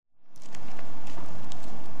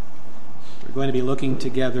We're going to be looking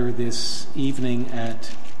together this evening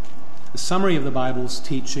at the summary of the Bible's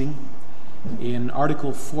teaching in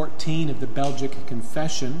Article 14 of the Belgic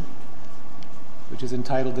Confession, which is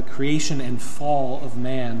entitled The Creation and Fall of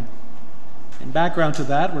Man. In background to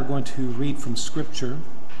that, we're going to read from Scripture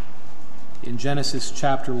in Genesis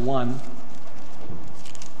chapter 1.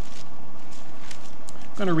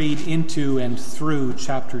 I'm going to read into and through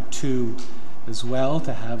chapter 2 as well,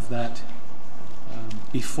 to have that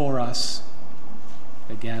before us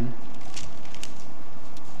again.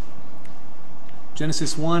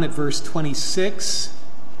 Genesis 1 at verse 26,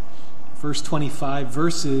 verse 25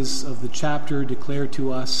 verses of the chapter declare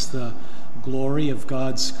to us the glory of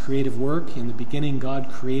God's creative work. In the beginning,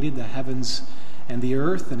 God created the heavens and the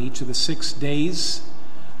earth, and each of the 6 days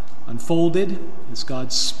unfolded as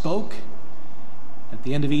God spoke. At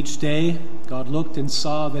the end of each day, God looked and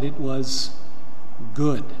saw that it was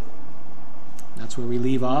good. That's where we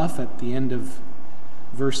leave off at the end of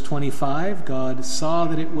verse 25. God saw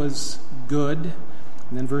that it was good.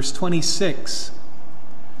 And then verse 26.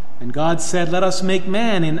 And God said, "Let us make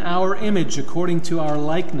man in our image, according to our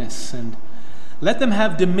likeness, and let them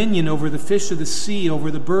have dominion over the fish of the sea,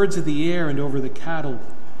 over the birds of the air, and over the cattle,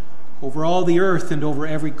 over all the earth, and over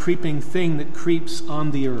every creeping thing that creeps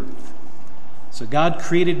on the earth." So God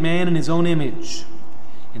created man in his own image.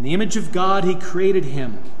 In the image of God he created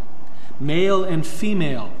him. Male and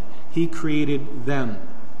female he created them.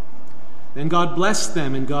 Then God blessed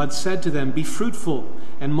them, and God said to them, "Be fruitful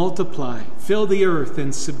and multiply, fill the earth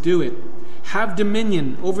and subdue it. Have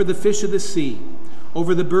dominion over the fish of the sea,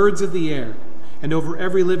 over the birds of the air, and over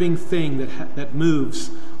every living thing that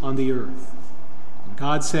moves on the earth." And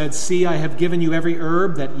God said, "See, I have given you every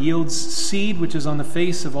herb that yields seed, which is on the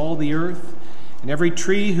face of all the earth, and every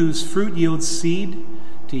tree whose fruit yields seed.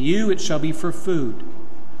 To you it shall be for food.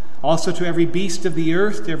 Also to every beast of the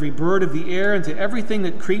earth, to every bird of the air, and to everything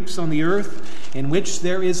that creeps on the earth, in which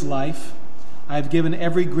there is life, I have given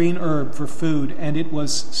every green herb for food." And it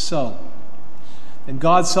was so. And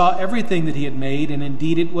God saw everything that he had made, and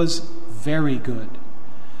indeed it was very good.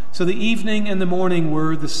 So the evening and the morning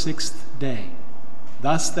were the 6th day.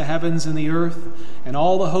 Thus the heavens and the earth, and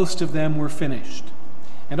all the host of them were finished.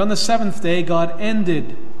 And on the 7th day God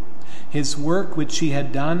ended his work which he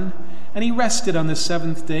had done, and he rested on the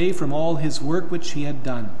 7th day from all his work which he had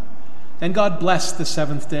done. Then God blessed the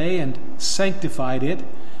 7th day and sanctified it,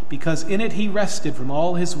 because in it he rested from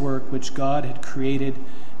all his work which God had created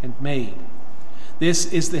and made. This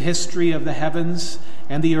is the history of the heavens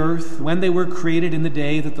and the earth when they were created in the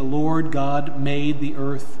day that the Lord God made the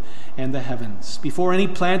earth and the heavens, before any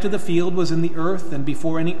plant of the field was in the earth, and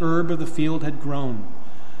before any herb of the field had grown.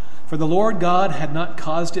 For the Lord God had not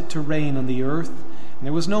caused it to rain on the earth, and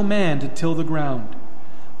there was no man to till the ground.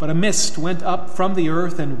 But a mist went up from the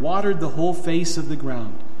earth and watered the whole face of the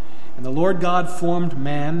ground. And the Lord God formed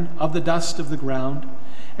man of the dust of the ground,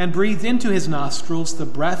 and breathed into his nostrils the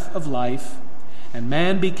breath of life, and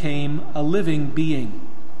man became a living being.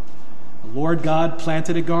 The Lord God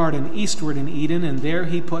planted a garden eastward in Eden, and there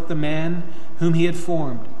he put the man whom he had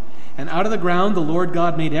formed. And out of the ground the Lord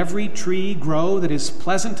God made every tree grow that is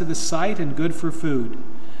pleasant to the sight and good for food.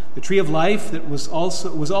 The tree of life that was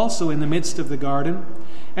also in the midst of the garden,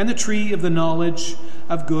 and the tree of the knowledge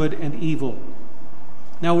of good and evil.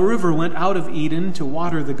 Now a river went out of Eden to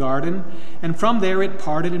water the garden, and from there it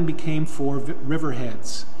parted and became 4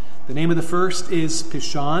 riverheads. The name of the first is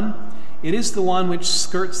Pishon. It is the one which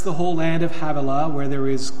skirts the whole land of Havilah, where there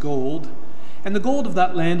is gold. And the gold of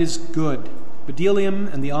that land is good.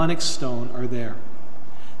 Bdellium and the onyx stone are there.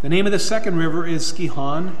 The name of the second river is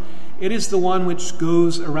Gihon. It is the one which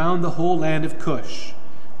goes around the whole land of Cush.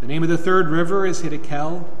 The name of the third river is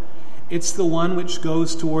Hiddekel. It's the one which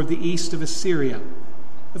goes toward the east of Assyria.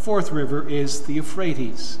 The fourth river is the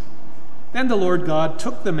Euphrates. Then the Lord God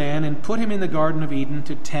took the man and put him in the Garden of Eden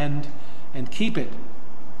to tend and keep it.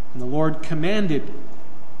 And the Lord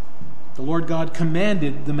God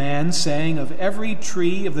commanded the man, saying, "Of every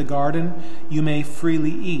tree of the garden you may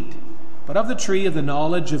freely eat, but of the tree of the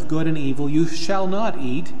knowledge of good and evil you shall not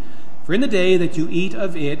eat, for in the day that you eat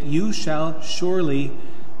of it you shall surely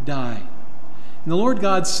die." And the Lord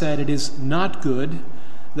God said, "It is not good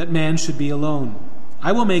that man should be alone.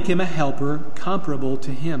 I will make him a helper comparable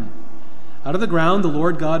to him." Out of the ground the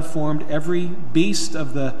Lord God formed every beast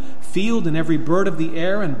of the field and every bird of the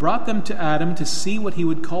air, and brought them to Adam to see what he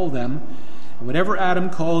would call them. And whatever Adam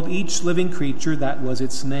called each living creature, that was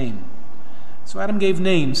its name. So Adam gave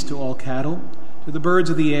names to all cattle, to the birds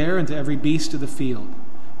of the air, and to every beast of the field.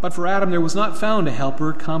 But for Adam there was not found a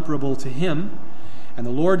helper comparable to him. And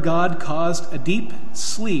the Lord God caused a deep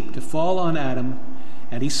sleep to fall on Adam,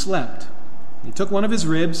 and he slept. He took one of his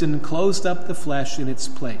ribs and closed up the flesh in its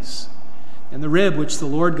place. And the rib which the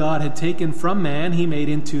Lord God had taken from man, he made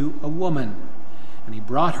into a woman, and he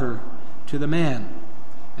brought her to the man.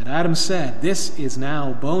 And Adam said, "This is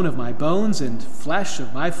now bone of my bones and flesh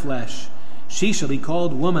of my flesh. She shall be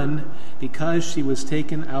called woman, because she was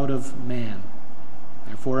taken out of man.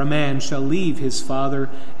 Therefore a man shall leave his father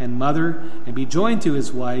and mother, and be joined to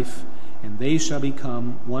his wife, and they shall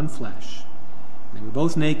become one flesh. They were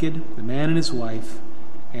both naked, the man and his wife,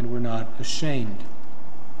 and were not ashamed."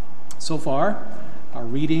 So far, our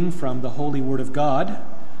reading from the Holy Word of God.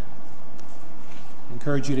 I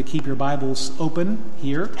encourage you to keep your Bibles open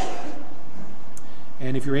here.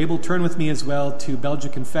 And if you're able, turn with me as well to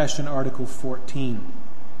Belgic Confession, Article 14.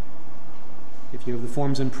 If you have the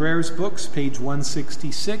Forms and Prayers books, page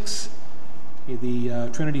 166, the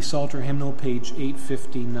Trinity Psalter Hymnal, page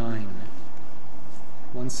 859.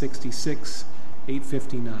 166,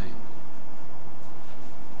 859.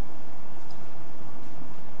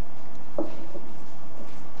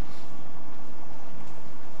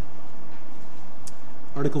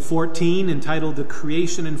 Article 14, entitled The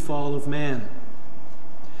Creation and Fall of Man.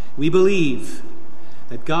 We believe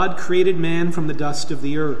that God created man from the dust of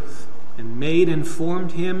the earth, and made and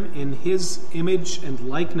formed him in his image and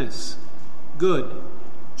likeness, good,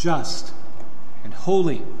 just, and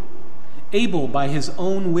holy, able by his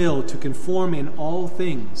own will to conform in all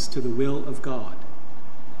things to the will of God.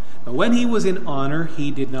 But when he was in honor,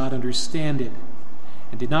 he did not understand it,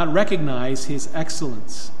 and did not recognize his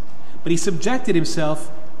excellence. But he subjected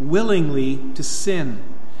himself willingly to sin,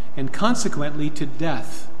 and consequently to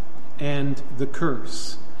death and the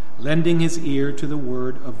curse, lending his ear to the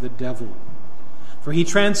word of the devil. For he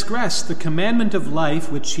transgressed the commandment of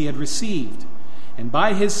life which he had received, and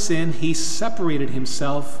by his sin he separated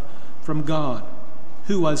himself from God,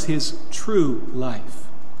 who was his true life,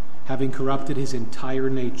 having corrupted his entire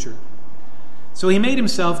nature. So he made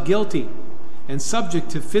himself guilty and subject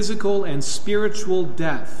to physical and spiritual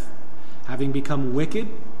death, having become wicked,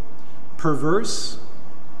 perverse,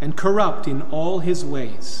 and corrupt in all his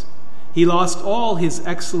ways. He lost all his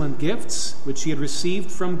excellent gifts which he had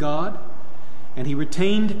received from God, and he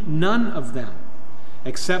retained none of them,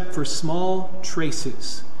 except for small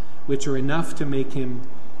traces, which are enough to make him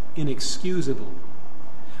inexcusable.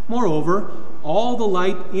 Moreover, all the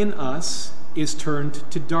light in us is turned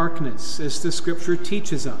to darkness, as the Scripture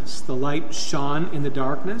teaches us. The light shone in the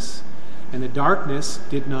darkness, and the darkness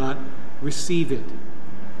did not receive it.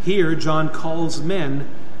 Here, John calls men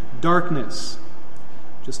darkness.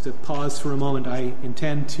 Just to pause for a moment, I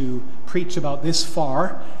intend to preach about this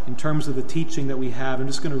far in terms of the teaching that we have. I'm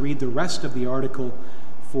just going to read the rest of the article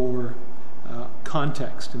for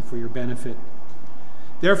context and for your benefit.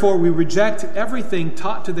 Therefore, we reject everything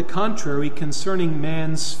taught to the contrary concerning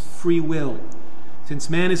man's free will, since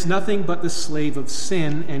man is nothing but the slave of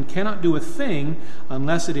sin and cannot do a thing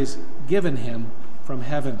unless it is given him from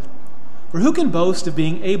heaven. For who can boast of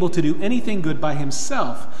being able to do anything good by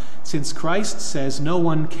himself, since Christ says, "No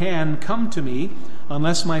one can come to me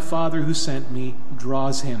unless my Father who sent me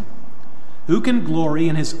draws him"? Who can glory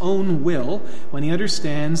in his own will when he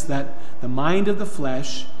understands that the mind of the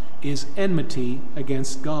flesh is enmity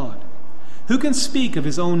against God? Who can speak of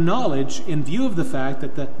his own knowledge in view of the fact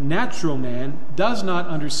that the natural man does not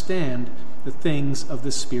understand the things of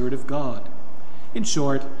the Spirit of God? In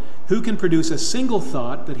short, who can produce a single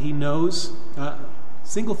thought that he knows,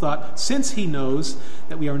 since he knows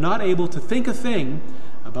that we are not able to think a thing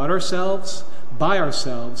about ourselves by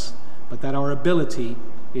ourselves, but that our ability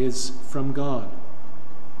is from God?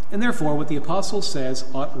 And therefore, what the apostle says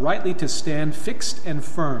ought rightly to stand fixed and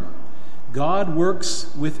firm. God works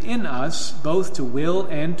within us both to will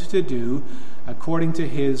and to do according to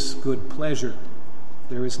his good pleasure.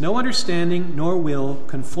 There is no understanding nor will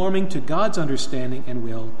conforming to God's understanding and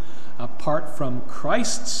will apart from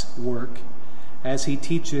Christ's work, as he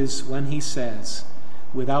teaches when he says,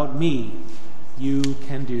 "Without me, you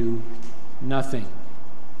can do nothing."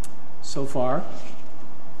 So far,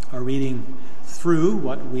 our reading through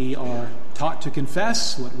what we are taught to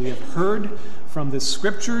confess, what we have heard from the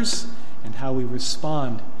Scriptures, and how we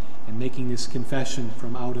respond in making this confession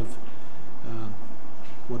from out of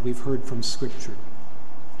what we've heard from Scripture.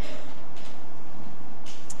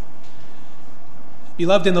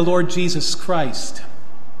 Beloved in the Lord Jesus Christ,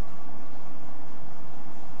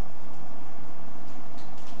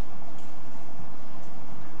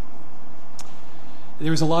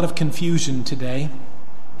 there is a lot of confusion today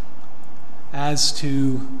as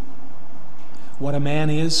to what a man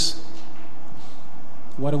is,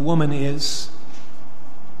 what a woman is,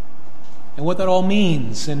 and what that all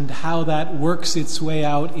means, and how that works its way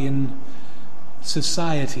out in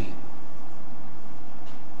society.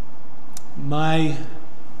 My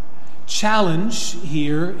challenge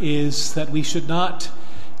here is that we should not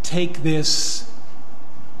take this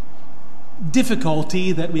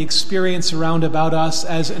difficulty that we experience around about us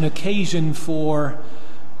as an occasion for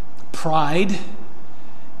pride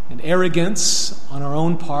and arrogance on our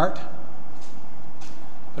own part,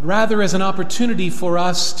 but rather as an opportunity for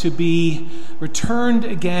us to be returned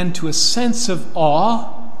again to a sense of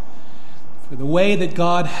awe for the way that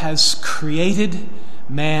God has created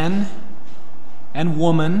man and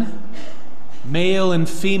woman, male and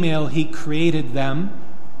female, He created them.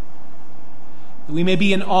 That we may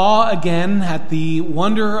be in awe again at the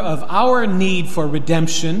wonder of our need for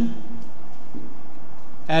redemption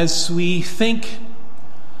as we think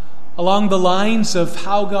along the lines of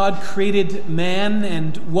how God created man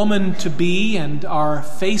and woman to be and are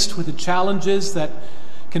faced with the challenges that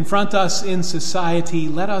confront us in society.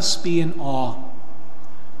 Let us be in awe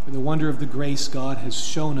for the wonder of the grace God has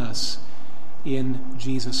shown us in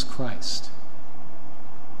Jesus Christ.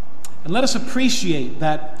 And let us appreciate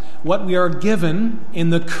that what we are given in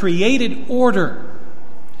the created order,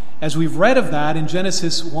 as we've read of that in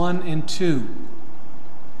Genesis 1 and 2,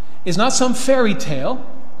 is not some fairy tale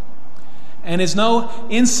and is no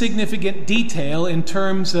insignificant detail in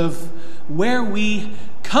terms of where we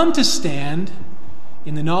come to stand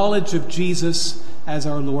in the knowledge of Jesus as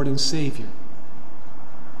our Lord and Savior.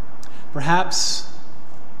 Perhaps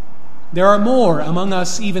there are more among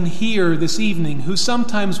us even here this evening who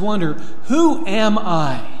sometimes wonder, who am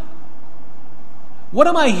I? What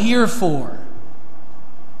am I here for?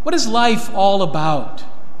 What is life all about?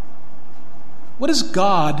 What does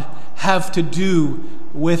God have to do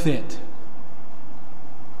with it?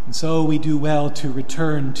 And so we do well to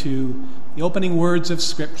return to the opening words of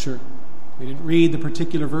Scripture. We didn't read the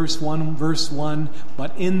particular verse 1,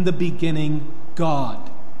 but in the beginning, God.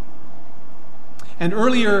 And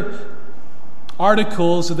earlier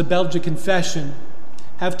articles of the Belgian Confession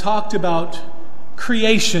have talked about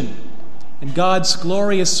creation and God's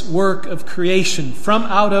glorious work of creation from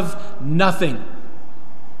out of nothing.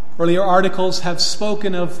 Earlier articles have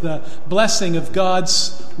spoken of the blessing of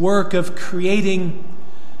God's work of creating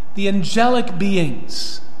the angelic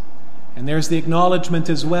beings. And there's the acknowledgement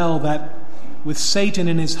as well that with Satan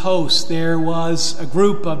and his host, there was a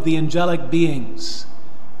group of the angelic beings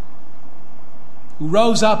who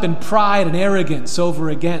rose up in pride and arrogance over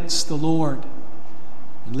against the Lord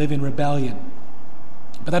and live in rebellion.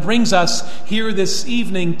 But that brings us here this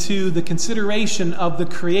evening to the consideration of the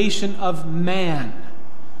creation of man,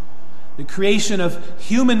 the creation of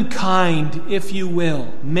humankind, if you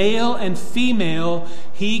will. Male and female,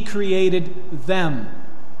 He created them.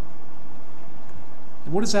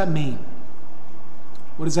 And what does that mean?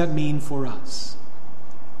 What does that mean for us?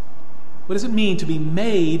 What does it mean to be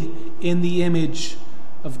made in the image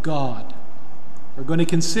of God? We're going to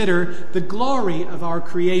consider the glory of our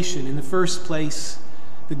creation in the first place,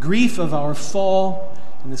 the grief of our fall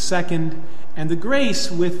in the second, and the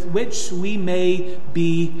grace with which we may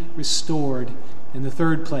be restored in the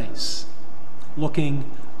third place, looking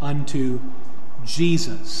unto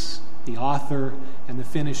Jesus, the author and the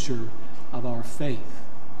finisher of our faith,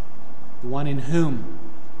 the one in whom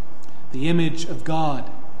the image of God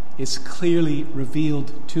is clearly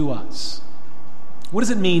revealed to us. What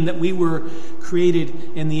does it mean that we were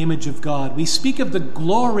created in the image of God? We speak of the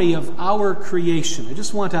glory of our creation. I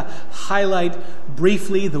just want to highlight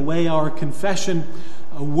briefly the way our confession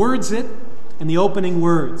words it in the opening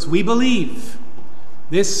words. We believe.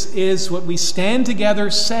 This is what we stand together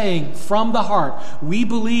saying from the heart. We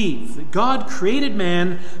believe that God created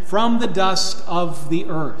man from the dust of the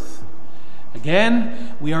earth.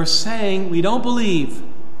 Again, we are saying we don't believe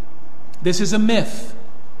this is a myth.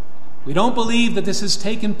 We don't believe that this has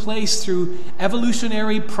taken place through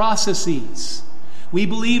evolutionary processes. We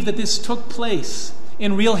believe that this took place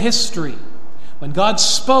in real history when God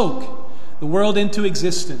spoke the world into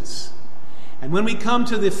existence. And when we come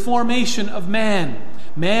to the formation of man,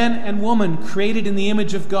 man and woman created in the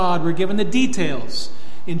image of God, we're given the details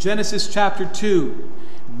in Genesis chapter 2.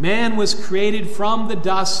 Man was created from the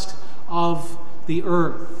dust of the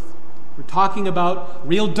earth. We're talking about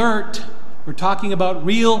real dirt. We're talking about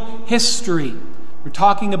real history. We're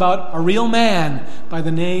talking about a real man by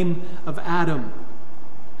the name of Adam.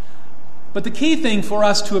 But the key thing for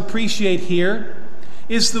us to appreciate here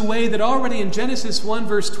is the way that already in Genesis 1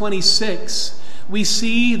 verse 26, we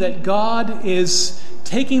see that God is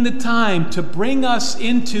taking the time to bring us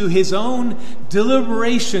into His own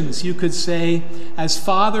deliberations, you could say, as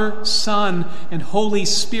Father, Son, and Holy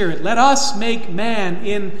Spirit. Let us make man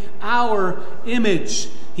in our image,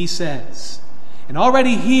 He says. And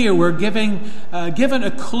already here we're given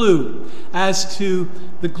a clue as to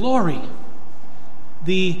the glory,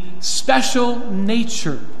 the special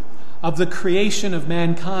nature of the creation of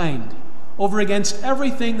mankind over against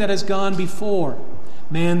everything that has gone before.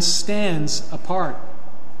 Man stands apart.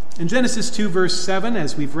 In Genesis 2 verse 7,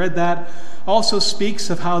 as we've read that, also speaks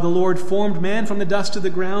of how the Lord formed man from the dust of the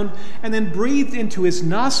ground and then breathed into his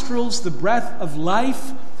nostrils the breath of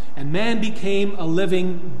life, and man became a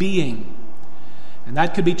living being. And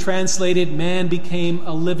that could be translated, man became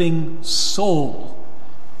a living soul.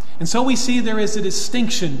 And so we see there is a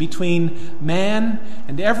distinction between man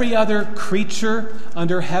and every other creature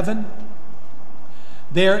under heaven.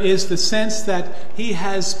 There is the sense that he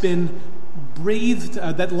has been breathed,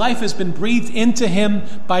 that life has been breathed into him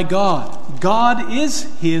by God. God is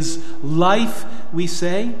his life, we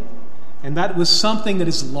say, and that was something that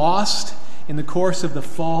is lost in the course of the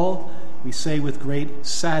fall, we say with great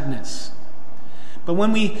sadness. But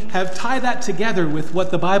when we have tied that together with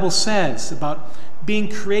what the Bible says about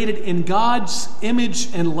being created in God's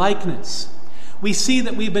image and likeness, we see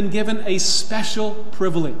that we've been given a special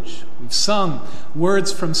privilege. We've sung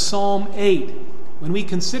words from Psalm 8 when we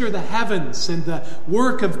consider the heavens and the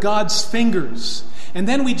work of God's fingers. And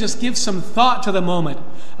then we just give some thought to the moment,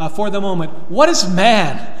 for the moment. What is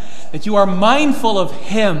man that you are mindful of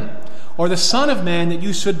him, or the Son of Man that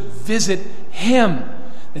you should visit him?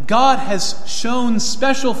 That God has shown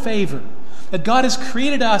special favor, that God has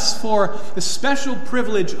created us for the special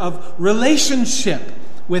privilege of relationship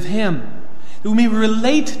with him, that we may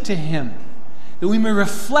relate to him, that we may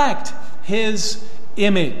reflect his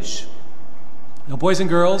image. Now, boys and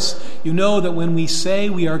girls, you know that when we say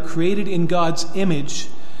we are created in God's image,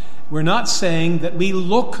 we're not saying that we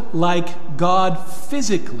look like God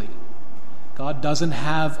physically. God doesn't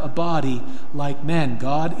have a body like men.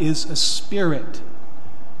 God is a spirit,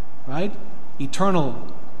 right?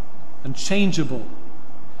 Eternal, unchangeable.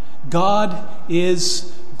 God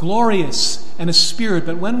is glorious and a spirit.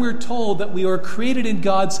 But when we're told that we are created in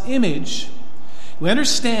God's image, we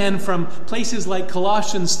understand from places like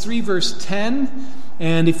Colossians 3 verse 10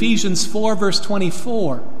 and Ephesians 4 verse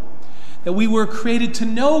 24 that we were created to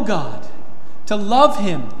know God, to love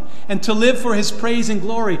him, and to live for his praise and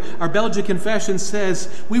glory. Our Belgian Confession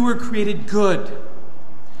says we were created good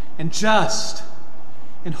and just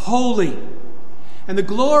and holy. And the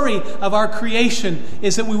glory of our creation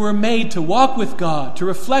is that we were made to walk with God, to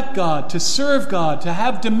reflect God, to serve God, to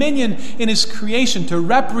have dominion in his creation, to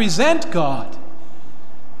represent God.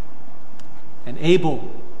 And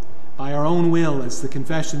able, by our own will, as the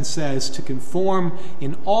confession says, to conform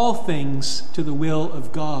in all things to the will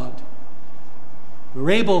of God.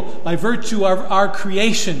 We're able, by virtue of our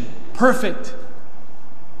creation, perfect,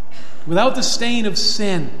 without the stain of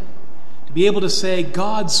sin, to be able to say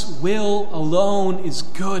God's will alone is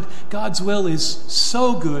good. God's will is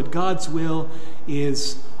so good. God's will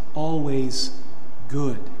is always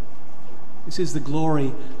good. This is the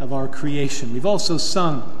glory of our creation. We've also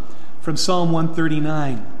sung from Psalm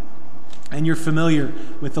 139, and you're familiar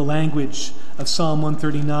with the language of Psalm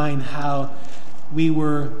 139, how we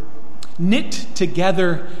were knit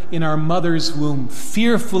together in our mother's womb,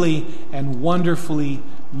 fearfully and wonderfully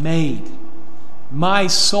made. My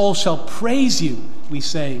soul shall praise you, we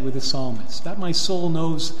say with the psalmist. That my soul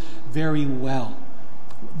knows very well.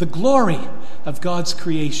 The glory of God's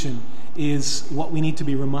creation is what we need to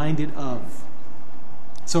be reminded of.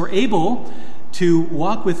 So we're able to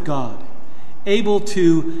walk with God, able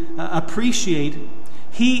to appreciate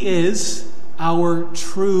he is our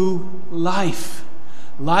true life.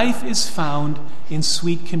 Life is found in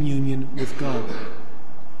sweet communion with God.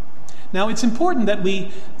 Now, it's important that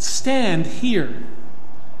we stand here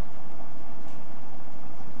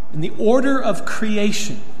in the order of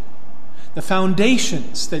creation, the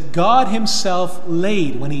foundations that God himself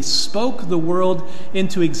laid when he spoke the world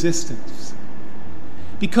into existence.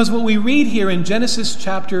 Because what we read here in Genesis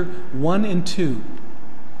chapter 1 and 2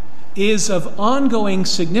 is of ongoing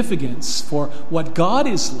significance for what God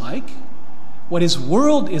is like, what his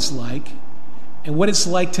world is like, and what it's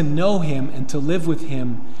like to know him and to live with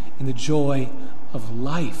him in the joy of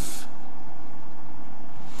life.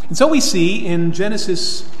 And so we see in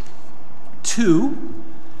Genesis 2,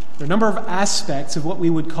 there are a number of aspects of what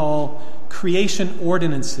we would call creation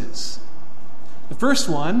ordinances. The first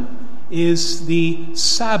one is the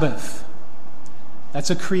Sabbath. That's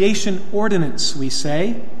a creation ordinance, we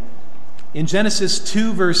say. In Genesis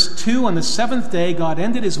 2, verse 2, on the seventh day, God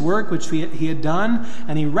ended his work which he had done,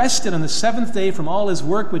 and he rested on the seventh day from all his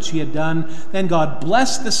work which he had done. Then God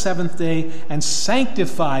blessed the seventh day and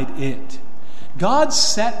sanctified it. God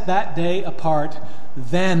set that day apart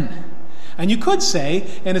then. And you could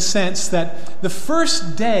say, in a sense, that the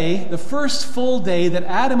first day, the first full day that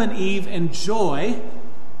Adam and Eve enjoy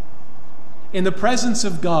in the presence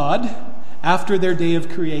of God after their day of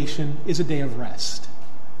creation is a day of rest.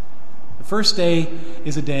 The first day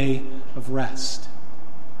is a day of rest.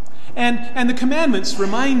 And the commandments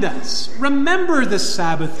remind us, remember the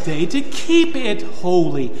Sabbath day, to keep it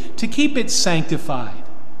holy, to keep it sanctified.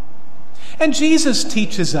 And Jesus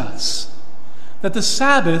teaches us that the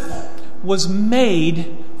Sabbath was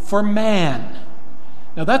made for man.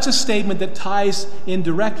 Now that's a statement that ties in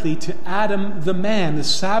directly to Adam the man. The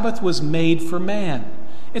Sabbath was made for man.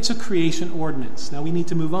 It's a creation ordinance. Now we need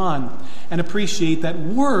to move on and appreciate that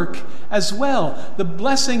work as well. The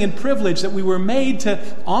blessing and privilege that we were made to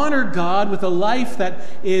honor God with a life that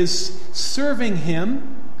is serving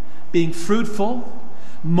Him, being fruitful,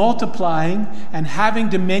 multiplying, and having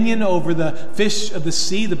dominion over the fish of the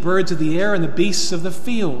sea, the birds of the air, and the beasts of the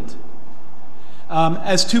field.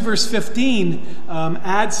 As 2 verse 15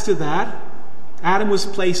 adds to that, Adam was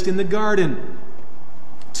placed in the garden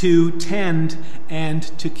to tend and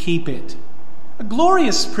to keep it. A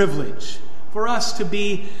glorious privilege for us to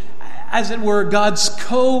be, as it were, God's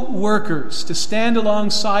co-workers, to stand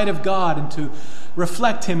alongside of God and to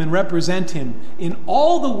reflect Him and represent Him in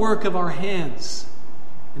all the work of our hands,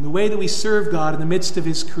 in the way that we serve God in the midst of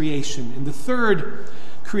His creation. And the third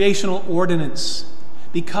creational ordinance,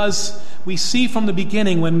 because we see from the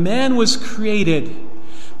beginning when man was created,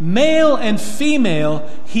 male and female,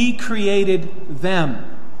 He created them.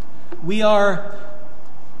 We are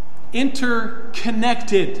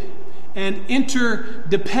interconnected and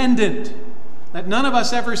interdependent. Let none of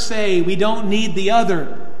us ever say we don't need the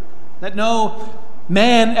other. Let no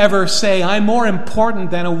man ever say, I'm more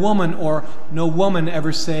important than a woman, or no woman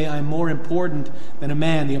ever say, I'm more important than a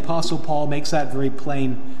man. The Apostle Paul makes that very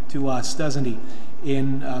plain to us, doesn't he?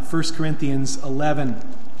 In 1 Corinthians 11,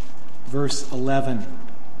 verse 11.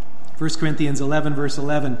 1 Corinthians 11, verse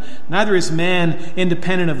 11. Neither is man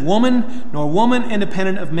independent of woman, nor woman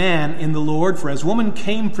independent of man in the Lord. For as woman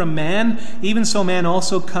came from man, even so man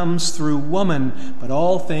also comes through woman. But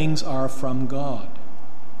all things are from God.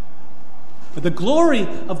 But the glory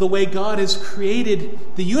of the way God has created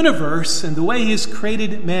the universe and the way He has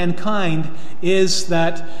created mankind is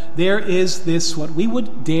that there is this, what we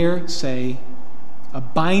would dare say, a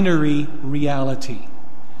binary reality.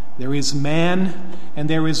 There is man and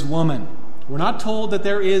there is woman. We're not told that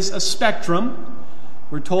there is a spectrum.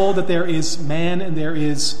 We're told that there is man and there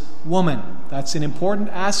is woman. That's an important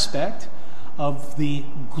aspect of the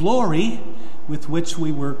glory with which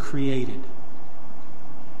we were created.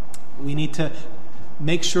 We need to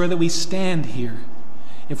make sure that we stand here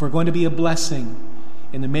if we're going to be a blessing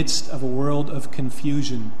in the midst of a world of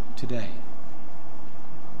confusion today.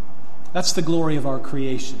 That's the glory of our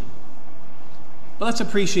creation. But let's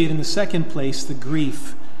appreciate in the second place the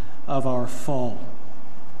grief of our fall.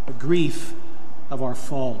 The grief of our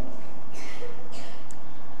fall.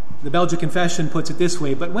 The Belgian Confession puts it this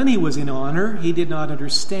way, but when he was in honor, he did not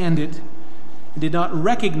understand it, and did not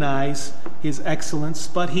recognize his excellence,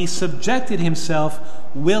 but he subjected himself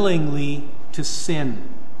willingly to sin,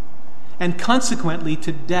 and consequently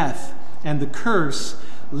to death and the curse,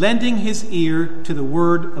 lending his ear to the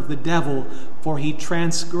word of the devil, for he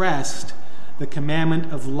transgressed the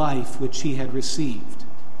commandment of life which he had received.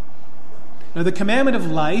 Now, the commandment of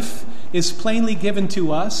life is plainly given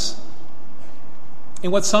to us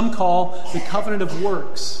in what some call the covenant of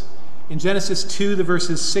works, in Genesis 2, the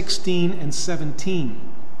verses 16 and 17.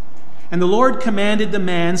 And the Lord commanded the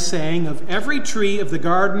man, saying, of every tree of the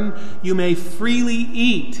garden you may freely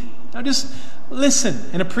eat. Now just listen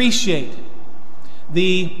and appreciate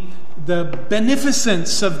the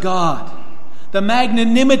beneficence of God, the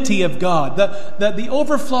magnanimity of God, the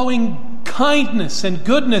overflowing kindness and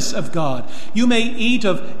goodness of God. You may eat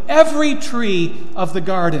of every tree of the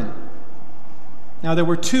garden. Now, there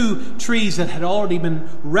were two trees that had already been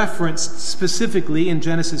referenced specifically in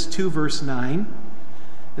Genesis 2, verse 9.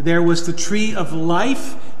 There was the tree of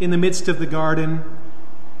life in the midst of the garden,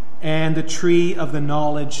 and the tree of the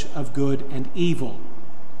knowledge of good and evil.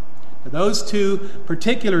 Now, those two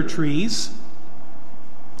particular trees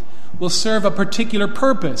will serve a particular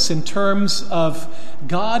purpose in terms of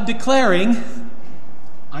God declaring,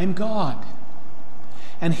 I'm God.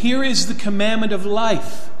 And here is the commandment of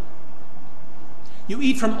life. You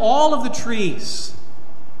eat from all of the trees,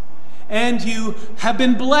 and you have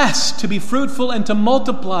been blessed to be fruitful and to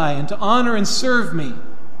multiply and to honor and serve me.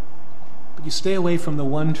 But you stay away from the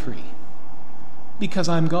one tree, because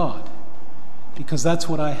I'm God, because that's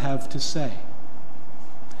what I have to say.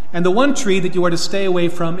 And the one tree that you are to stay away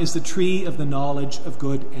from is the tree of the knowledge of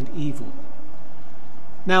good and evil.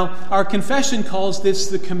 Now, our confession calls this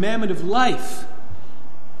the commandment of life,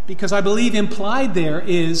 because I believe implied there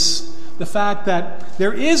is the fact that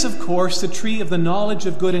there is, of course, the tree of the knowledge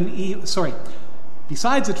of good and evil.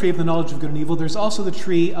 Besides the tree of the knowledge of good and evil, there's also the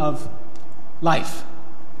tree of life.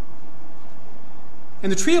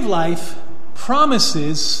 And the tree of life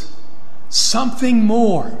promises something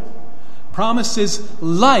more. Promises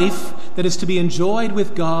life that is to be enjoyed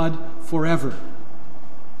with God forever.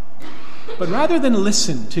 But rather than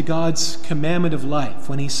listen to God's commandment of life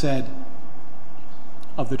when he said,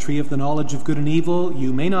 "Of the tree of the knowledge of good and evil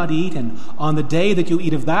you may not eat, and on the day that you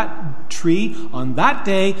eat of that tree, on that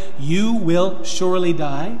day you will surely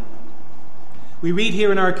die," we read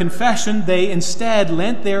here in our confession, they instead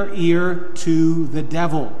lent their ear to the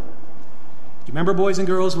devil. Do you remember, boys and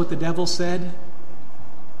girls, what the devil said?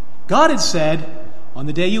 God had said, "On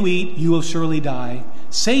the day you eat, you will surely die."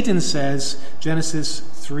 Satan says, Genesis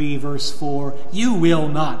 3, verse 4, "You will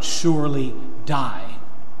not surely die."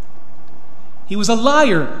 He was a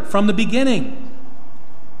liar from the beginning.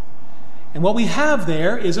 And what we have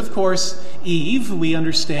there is, of course, Eve, we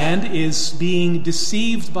understand, is being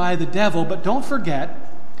deceived by the devil. But don't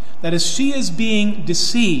forget that as she is being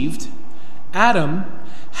deceived, Adam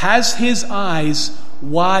has his eyes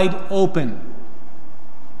wide open.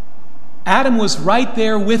 Adam was right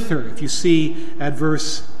there with her, if you see at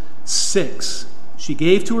verse 6. She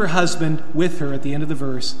gave to her husband with her at the end of the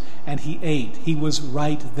verse, and he ate. He was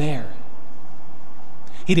right there.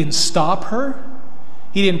 He didn't stop her.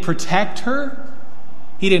 He didn't protect her.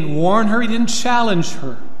 He didn't warn her. He didn't challenge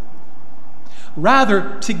her.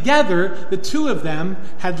 Rather, together, the two of them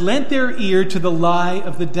had lent their ear to the lie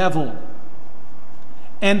of the devil.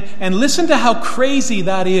 And listen to how crazy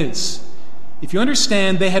that is. If you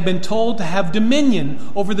understand, they had been told to have dominion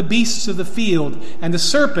over the beasts of the field. And the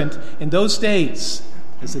serpent in those days,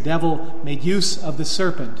 as the devil made use of the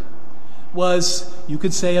serpent, was, you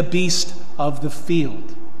could say, a beast of the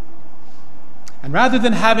field. And rather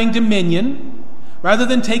than having dominion, rather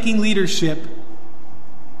than taking leadership,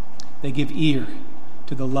 they give ear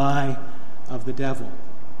to the lie of the devil.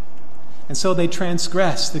 And so they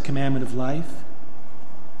transgress the commandment of life,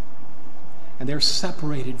 and they're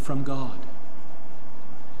separated from God.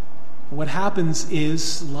 What happens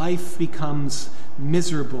is life becomes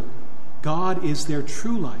miserable. God is their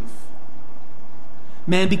true life.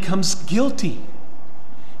 Man becomes guilty.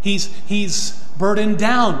 He's burdened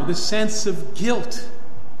down with a sense of guilt.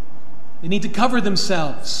 They need to cover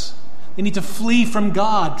themselves. They need to flee from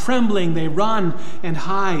God. Trembling, they run and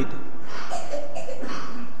hide.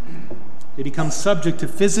 They become subject to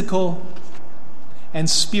physical and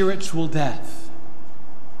spiritual death.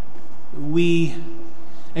 We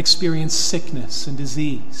experience sickness and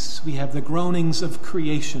disease. We have the groanings of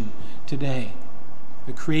creation today.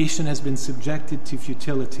 The creation has been subjected to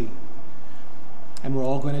futility, and we're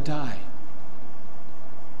all going to die.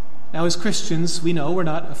 Now, as Christians, we know we're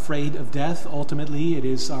not afraid of death. Ultimately, it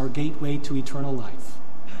is our gateway to eternal life.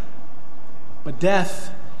 But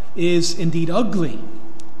death is indeed ugly,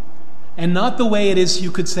 and not the way it is,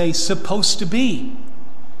 you could say, supposed to be.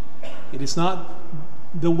 It is not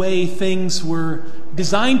the way things were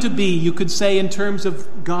designed to be, you could say, in terms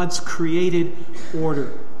of God's created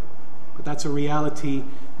order. But that's a reality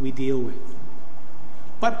we deal with.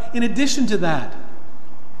 But in addition to that,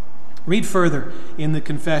 read further in the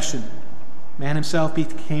confession. Man himself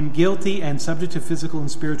became guilty and subject to physical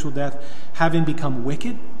and spiritual death, having become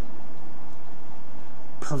wicked,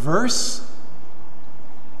 perverse,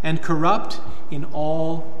 and corrupt in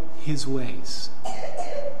all his ways.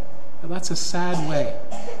 Now, that's a sad way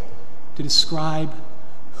to describe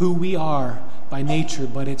who we are by nature,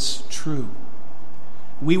 but it's true.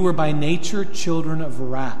 We were by nature children of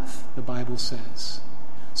wrath, the Bible says,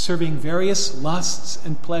 serving various lusts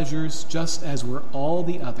and pleasures just as were all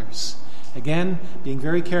the others. Again, being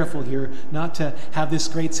very careful here not to have this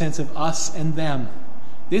great sense of us and them.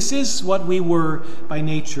 This is what we were by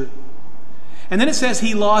nature. And then it says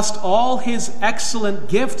he lost all his excellent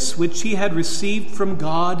gifts which he had received from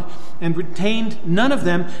God, and retained none of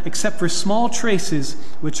them except for small traces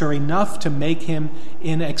which are enough to make him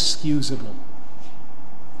inexcusable.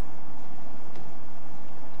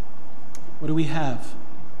 What do we have?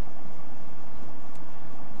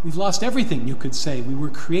 We've lost everything, you could say. We were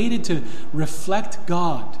created to reflect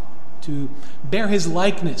God, to bear his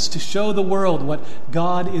likeness, to show the world what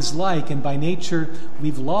God is like, and by nature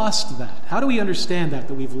we've lost that. How do we understand that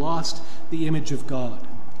we've lost the image of God?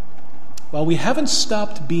 Well, we haven't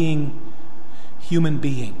stopped being human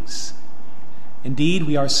beings. Indeed,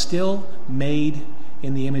 we are still made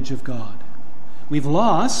in the image of God. We've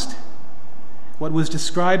lost what was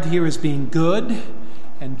described here as being good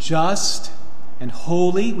and just and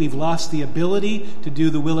holy. We've lost the ability to do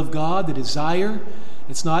the will of God, the desire.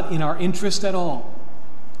 It's not in our interest at all.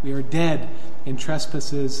 We are dead in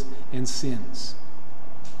trespasses and sins.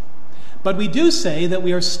 But we do say that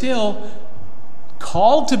we are still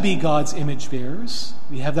called to be God's image bearers.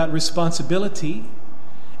 We have that responsibility.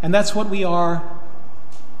 And that's what we are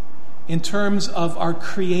in terms of our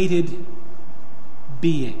created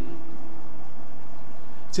being.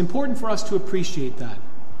 It's important for us to appreciate that.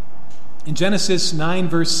 In Genesis 9,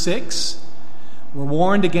 verse 6, we're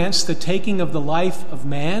warned against the taking of the life of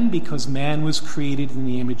man because man was created in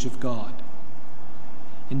the image of God.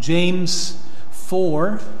 In James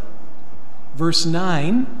 4, verse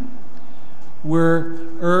 9, we're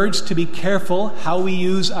urged to be careful how we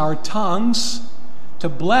use our tongues to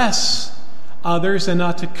bless others and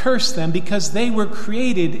not to curse them, because they were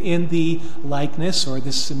created in the likeness or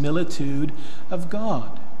the similitude of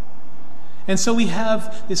God. And so we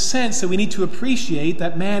have this sense that we need to appreciate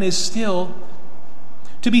that man is still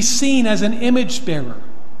to be seen as an image bearer.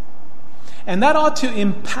 And that ought to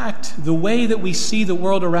impact the way that we see the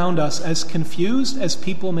world around us, as confused as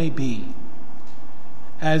people may be,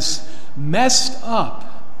 as messed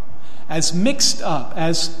up, as mixed up,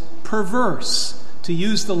 as perverse, to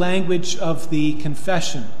use the language of the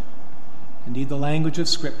confession, indeed the language of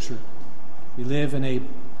Scripture. We live in a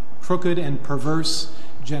crooked and perverse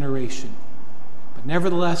generation. But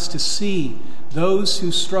nevertheless, to see those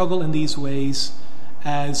who struggle in these ways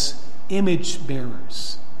as image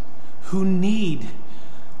bearers, who need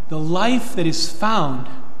the life that is found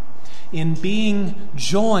in being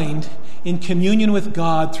joined in communion with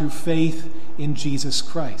God through faith in Jesus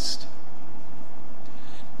Christ.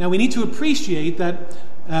 Now, we need to appreciate that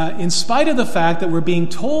in spite of the fact that we're being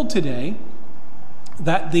told today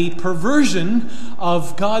that the perversion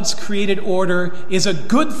of God's created order is a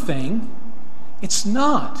good thing, it's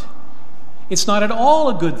not. It's not at all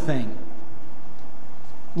a good thing.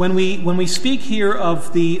 When we speak here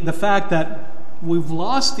of the fact that we've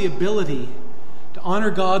lost the ability to honor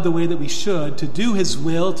God the way that we should, to do His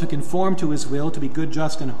will, to conform to His will, to be good,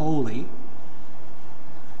 just, and holy,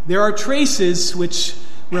 there are traces which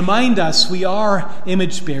remind us we are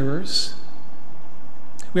image bearers.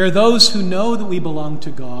 We are those who know that we belong to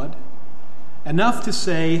God, enough to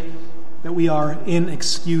say that we are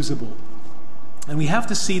inexcusable. And we have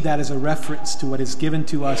to see that as a reference to what is given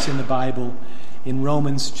to us in the Bible in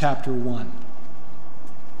Romans chapter 1.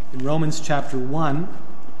 In Romans chapter 1,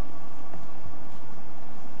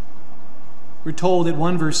 we're told at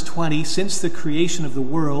 1 verse 20, since the creation of the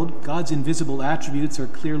world, God's invisible attributes are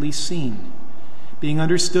clearly seen, being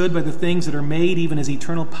understood by the things that are made, even His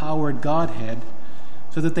eternal power and Godhead,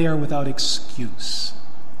 so that they are without excuse.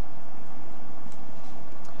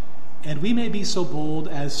 And we may be so bold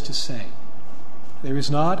as to say, there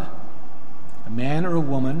is not a man or a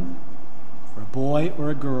woman, or a boy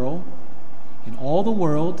or a girl, in all the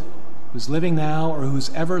world who's living now or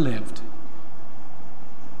who's ever lived,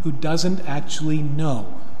 who doesn't actually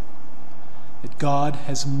know that God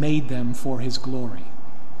has made them for His glory.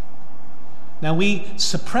 Now, we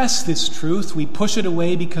suppress this truth. We push it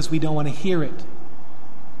away because we don't want to hear it.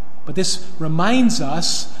 But this reminds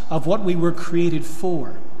us of what we were created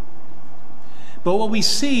for. But what we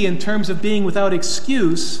see in terms of being without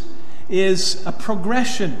excuse is a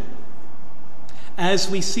progression as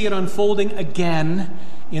we see it unfolding again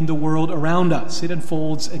in the world around us. It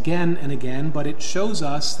unfolds again and again, but it shows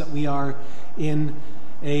us that we are in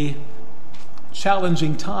a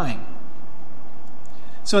challenging time.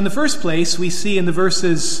 So in the first place, we see in the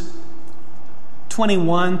verses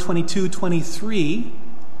 21, 22, 23,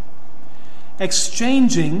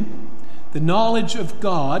 exchanging the knowledge of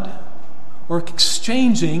God, or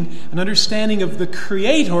exchanging an understanding of the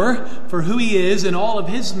Creator for who He is in all of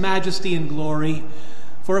His majesty and glory,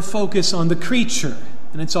 for a focus on the creature.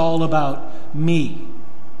 And it's all about me.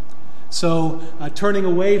 So turning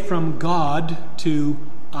away from God to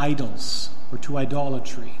idols or to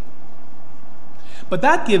idolatry. But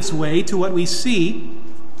that gives way to what we see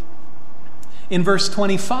in verse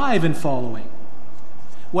 25 and following.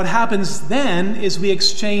 What happens then is we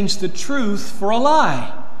exchange the truth for a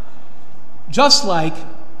lie. Just like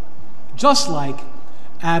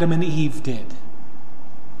Adam and Eve did.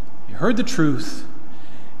 They heard the truth,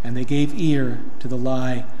 and they gave ear to the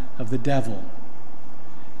lie of the devil.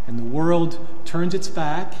 And the world turns its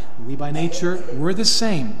back. We by nature, we're the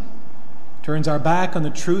same. Turns our back on the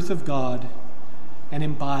truth of God and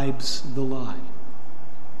imbibes the lie.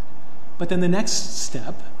 But then the next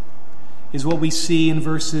step is what we see in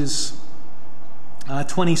verses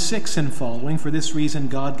 26 and following. For this reason,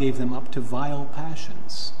 God gave them up to vile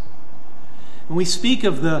passions. when we speak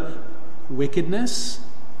of the wickedness,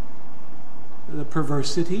 the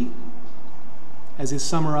perversity, as is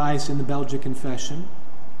summarized in the Belgic Confession,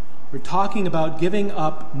 we're talking about giving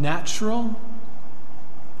up natural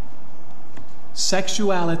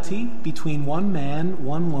sexuality between one man,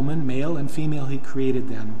 one woman, male and female, he created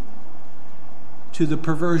them, to the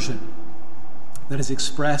perversion that is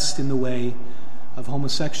expressed in the way of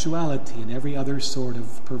homosexuality and every other sort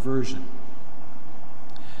of perversion.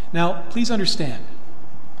 Now, please understand,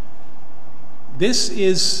 this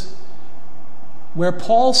is where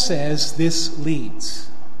Paul says this leads.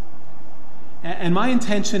 And my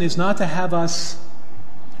intention is not to have us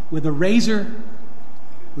with a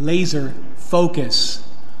laser focus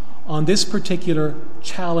on this particular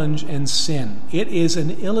challenge and sin. It is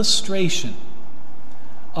an illustration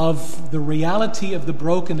of the reality of the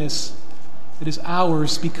brokenness that is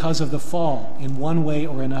ours because of the fall in one way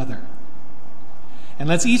or another. And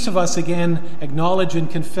let's each of us again acknowledge and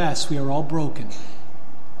confess we are all broken.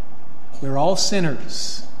 We're all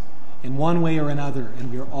sinners in one way or another, and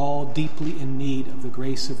we are all deeply in need of the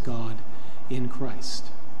grace of God in Christ.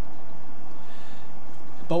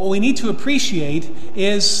 But what we need to appreciate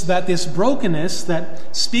is that this brokenness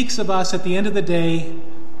that speaks of us at the end of the day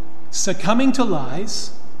succumbing to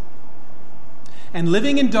lies and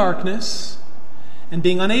living in darkness and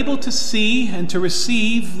being unable to see and to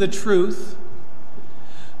receive the truth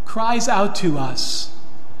cries out to us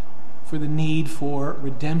for the need for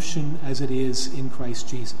redemption as it is in Christ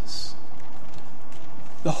Jesus.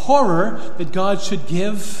 The horror that God should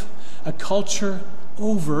give a culture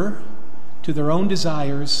over to their own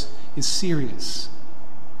desires is serious.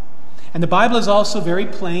 And the Bible is also very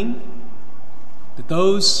plain that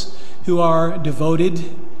those who are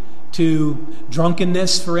devoted to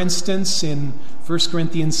drunkenness, for instance, in 1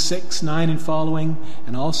 Corinthians 6, 9 and following,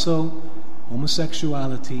 and also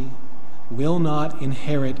homosexuality, will not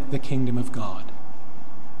inherit the kingdom of God.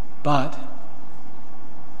 But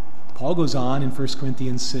Paul goes on in 1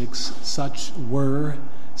 Corinthians 6, such were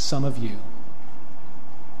some of you.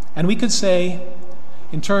 And we could say,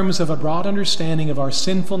 in terms of a broad understanding of our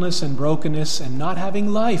sinfulness and brokenness and not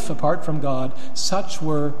having life apart from God, such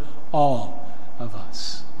were all of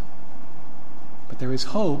us. But there is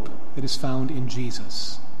hope that is found in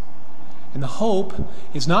Jesus. And the hope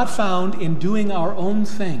is not found in doing our own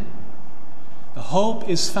thing. The hope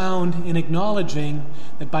is found in acknowledging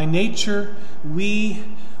that by nature we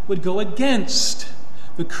would go against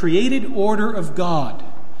the created order of God.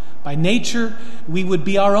 By nature we would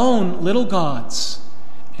be our own little gods,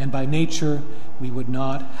 and by nature we would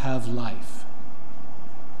not have life.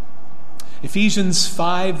 Ephesians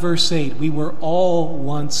 5 verse 8, we were all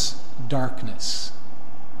once darkness,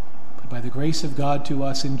 but by the grace of God to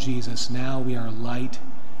us in Jesus, now we are light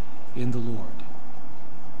in the Lord.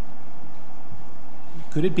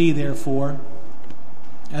 Could it be, therefore,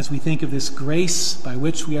 as we think of this grace by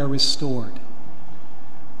which we are restored,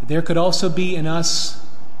 that there could also be in us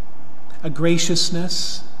a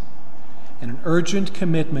graciousness and an urgent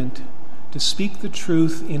commitment to speak the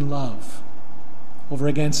truth in love over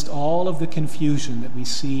against all of the confusion that we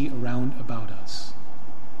see around about us?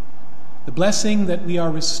 The blessing that we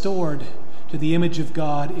are restored to the image of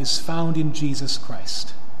God is found in Jesus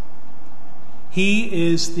Christ.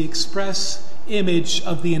 He is the express image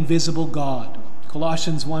of the invisible God.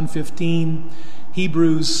 Colossians 1:15,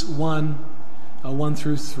 Hebrews 1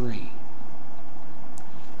 through 3.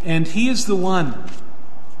 And he is the one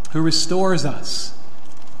who restores us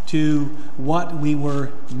to what we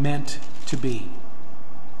were meant to be.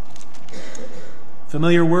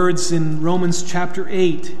 Familiar words in Romans chapter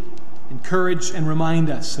 8 encourage and remind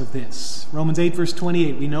us of this. Romans 8 verse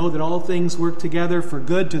 28, we know that all things work together for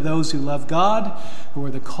good to those who love God, who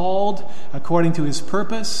are the called according to his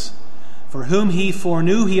purpose. For whom he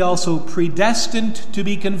foreknew, he also predestined to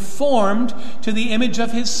be conformed to the image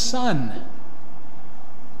of his Son.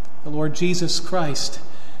 The Lord Jesus Christ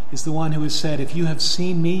is the one who has said, if you have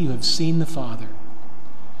seen me, you have seen the Father.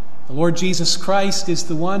 The Lord Jesus Christ is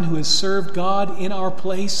the one who has served God in our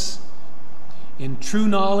place in true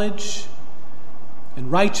knowledge and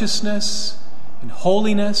righteousness and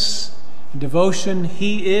holiness and devotion.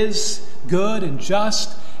 He is good and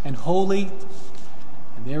just and holy.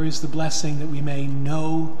 And there is the blessing that we may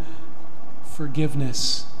know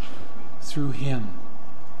forgiveness through him.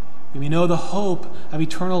 We may know the hope of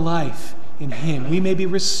eternal life in him. We may be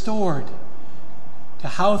restored to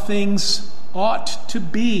how things ought to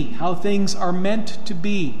be, how things are meant to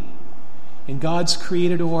be in God's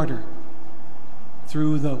created order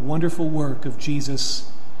through the wonderful work of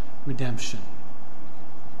Jesus' redemption.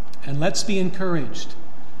 And let's be encouraged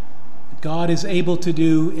that God is able to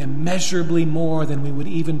do immeasurably more than we would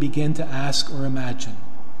even begin to ask or imagine.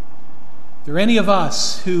 If there are any of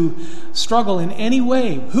us who struggle in any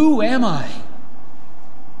way, who am I?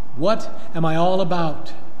 What am I all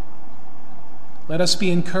about? Let us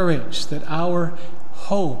be encouraged that our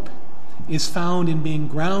hope is found in being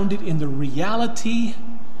grounded in the reality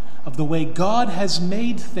of the way God has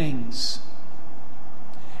made things,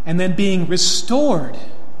 and then being restored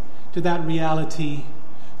to that reality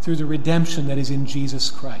through the redemption that is in Jesus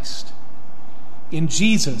Christ. In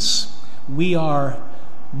Jesus, we are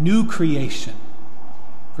new creation.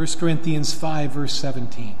 1 Corinthians 5, verse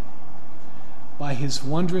 17. By his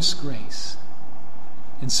wondrous grace.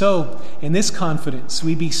 And so, in this confidence,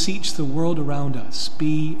 we beseech the world around us,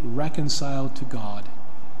 be reconciled to God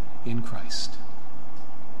in Christ.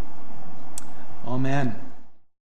 Amen.